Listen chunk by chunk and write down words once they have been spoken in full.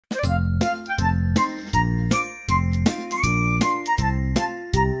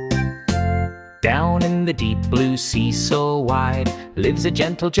Down in the deep blue sea so wide lives a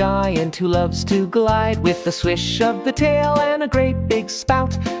gentle giant who loves to glide. With a swish of the tail and a great big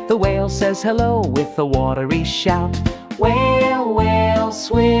spout, the whale says hello with a watery shout. Whale, whale,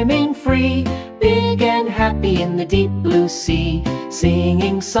 swimming free, big and happy in the deep blue sea,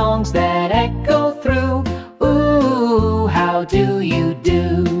 singing songs that echo through. Ooh, how do you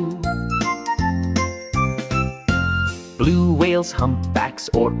do? Blue whales, humpbacks,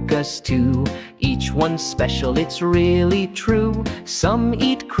 orcas too, each one special, it's really true. Some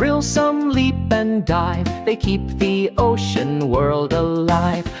eat krill, some leap and dive, they keep the ocean world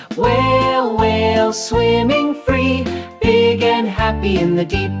alive. Whale, whale, swimming free, big and happy in the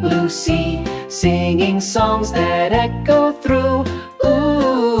deep blue sea, singing songs that echo through.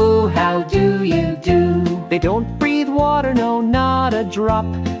 Ooh, how do you do? They don't breathe water, no, not a drop.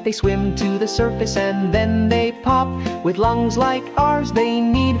 They swim to the surface and then they pop. With lungs like ours, they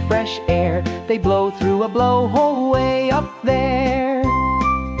need fresh air. They blow through a blowhole way up there.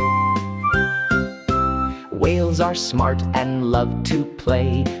 Whales are smart and love to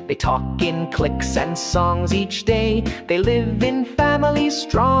play. They talk in cliques and songs each day. They live in families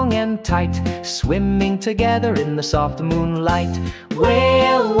strong and tight, swimming together in the soft moonlight.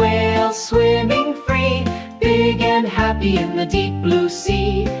 Whale, whale, swimming free, big and happy in the deep blue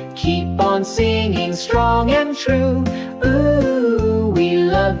sea, keep on singing strong and true. Ooh, we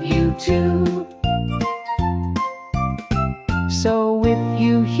love you too. So if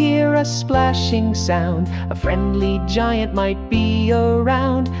you hear a splashing sound, a friendly giant might be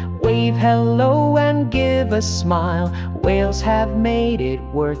around. Wave hello and give a smile, whales have made it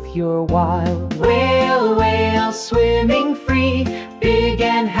worth your while. Whale, whale, swimming free, big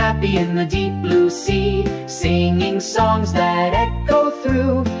and happy in the deep blue sea, singing songs that echo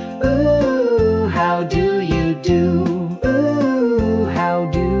through. Ooh, how do you do? Ooh, how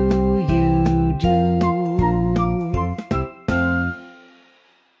do you do?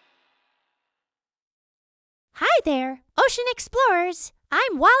 Hi there, ocean explorers.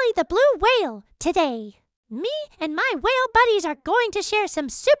 I'm Wally the Blue Whale. Today, me and my whale buddies are going to share some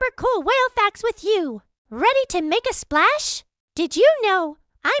super cool whale facts with you. Ready to make a splash? Did you know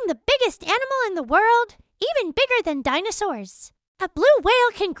I'm the biggest animal in the world, even bigger than dinosaurs? A blue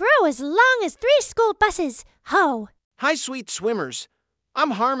whale can grow as long as 3 school buses. Ho! Hi, sweet swimmers.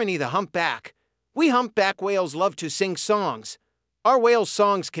 I'm Harmony the Humpback. We humpback whales love to sing songs. Our whale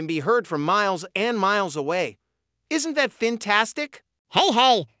songs can be heard from miles and miles away. Isn't that fantastic?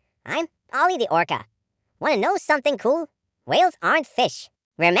 Hey, I'm Ollie the Orca. Want to know something cool? Whales aren't fish.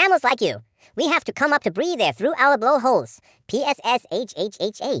 We're mammals like you. We have to come up to breathe air through our blowholes.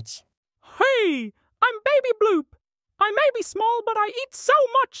 PSSHHHH. Hey, I'm Baby Bloop. I may be small, but I eat so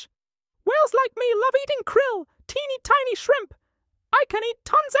much. Whales like me love eating krill, teeny tiny shrimp. I can eat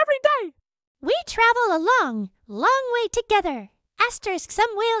tons every day. We travel a long way together. Asterisk,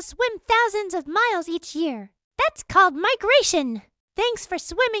 some whales swim thousands of miles each year. That's called migration. Thanks for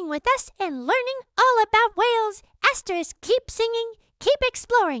swimming with us and learning all about whales. Asterisk, keep singing, keep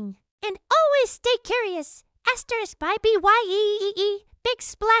exploring, and always stay curious. Asterisk, bye, BYEEE. Big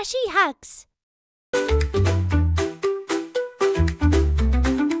splashy hugs.